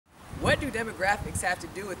what do demographics have to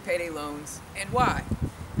do with payday loans and why?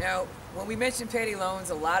 Now, when we mention payday loans,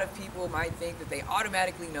 a lot of people might think that they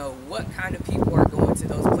automatically know what kind of people are going to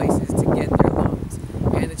those places to get their loans.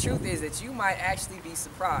 And the truth is that you might actually be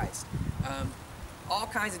surprised. All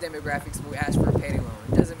kinds of demographics will ask for a payday loan.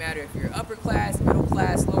 It doesn't matter if you're upper class, middle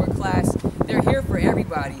class, lower class. They're here for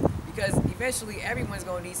everybody because eventually everyone's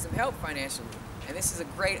going to need some help financially. And this is a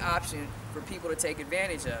great option for people to take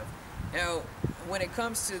advantage of. Now, when it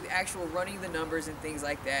comes to the actual running the numbers and things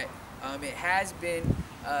like that, it has been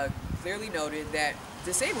clearly noted that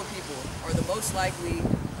disabled people are the most likely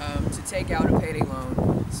to take out a payday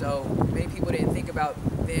loan. So many people didn't think about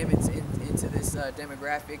them into this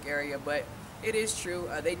demographic area, but it is true.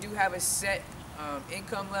 They do have a set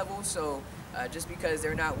income level, so just because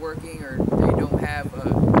they're not working or they don't have a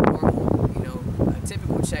normal, a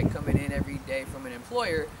typical check coming in every day from an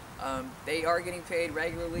employer, they are getting paid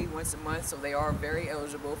regularly once a month, so they are very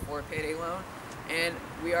eligible for a payday loan. And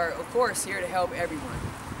we are, of course, here to help everyone.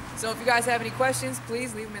 So if you guys have any questions,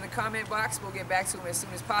 please leave them in the comment box. We'll get back to them as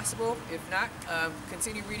soon as possible. If not,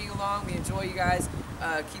 continue reading along. We enjoy you guys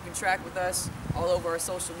keeping track with us all over our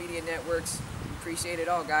social media networks. We appreciate it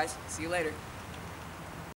all, guys. See you later.